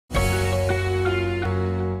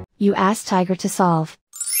You ask Tiger to solve.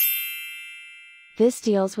 This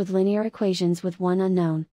deals with linear equations with one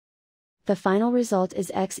unknown. The final result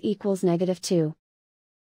is x equals -2.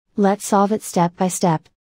 Let's solve it step by step.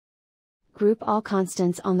 Group all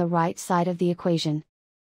constants on the right side of the equation.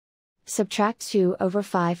 Subtract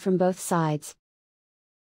 2/5 from both sides.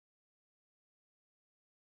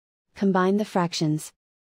 Combine the fractions.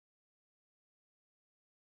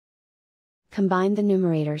 Combine the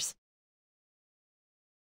numerators.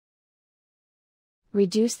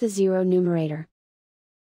 Reduce the zero numerator.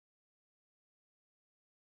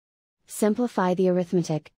 Simplify the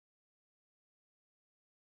arithmetic.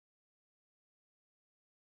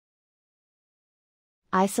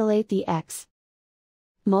 Isolate the x.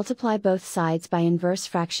 Multiply both sides by inverse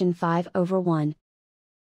fraction 5/1.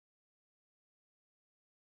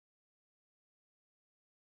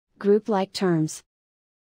 Group like terms.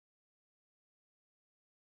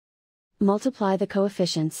 Multiply the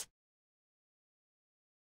coefficients.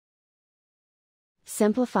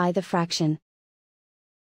 Simplify the fraction.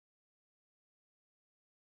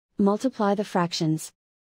 Multiply the fractions.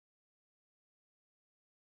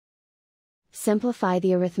 Simplify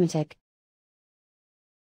the arithmetic.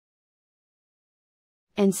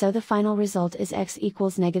 And so the final result is x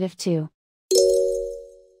equals -2.